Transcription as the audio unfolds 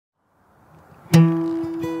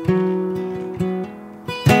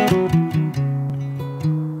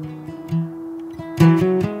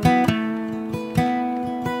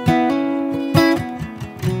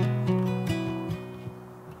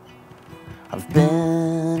I've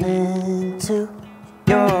been into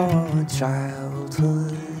your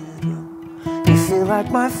childhood. You feel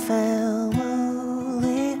like my family.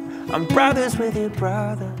 I'm brothers with your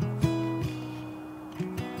brother.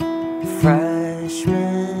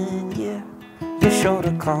 Freshman year, your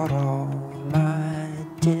shoulder caught all my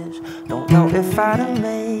tears. Don't know if I'd have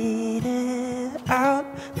made it out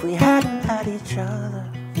if we hadn't had each other.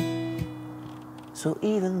 So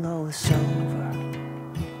even though it's over,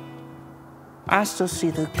 I still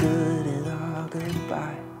see the good in our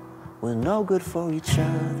goodbye. We're no good for each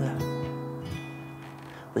other,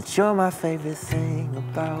 but you're my favorite thing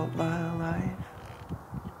about my life.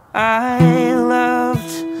 I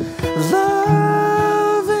loved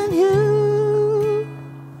loving you.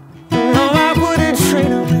 No, I wouldn't trade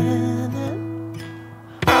a minute.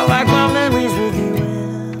 I like my memories with you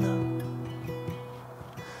in them.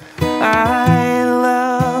 I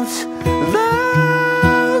loved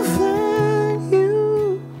loving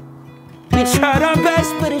you. We tried our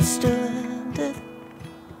best, but it still ended.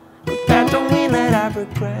 But that don't mean that I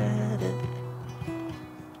regret it,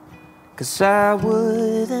 'cause I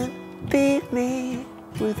wouldn't be me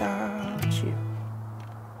without you.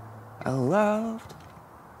 I loved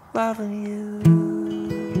loving you.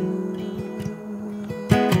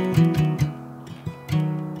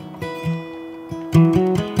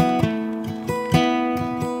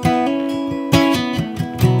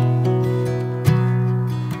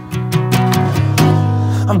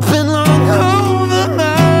 I've been long over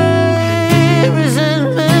my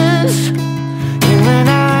resentments. You and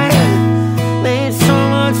I made so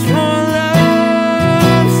much more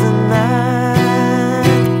love than that.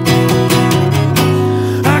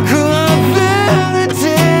 I grew up in the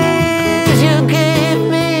days you gave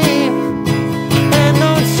me, and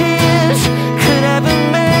no tears could ever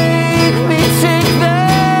make me take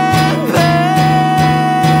that back.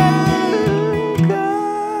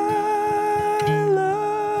 I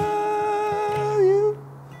love you,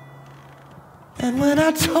 and when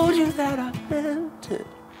I told you that, I meant it.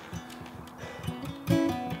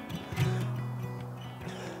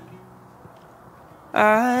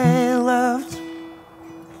 I loved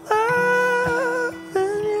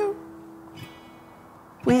loving you.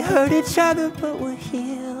 We hurt each other, but we're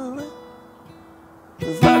healing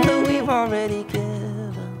with love that we've already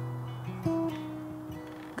given.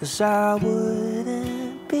 'Cause I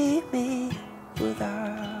wouldn't be me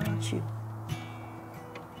without you.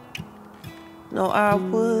 No, I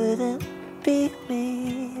wouldn't be me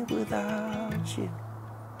without you.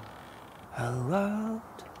 I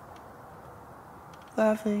loved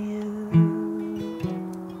loving you.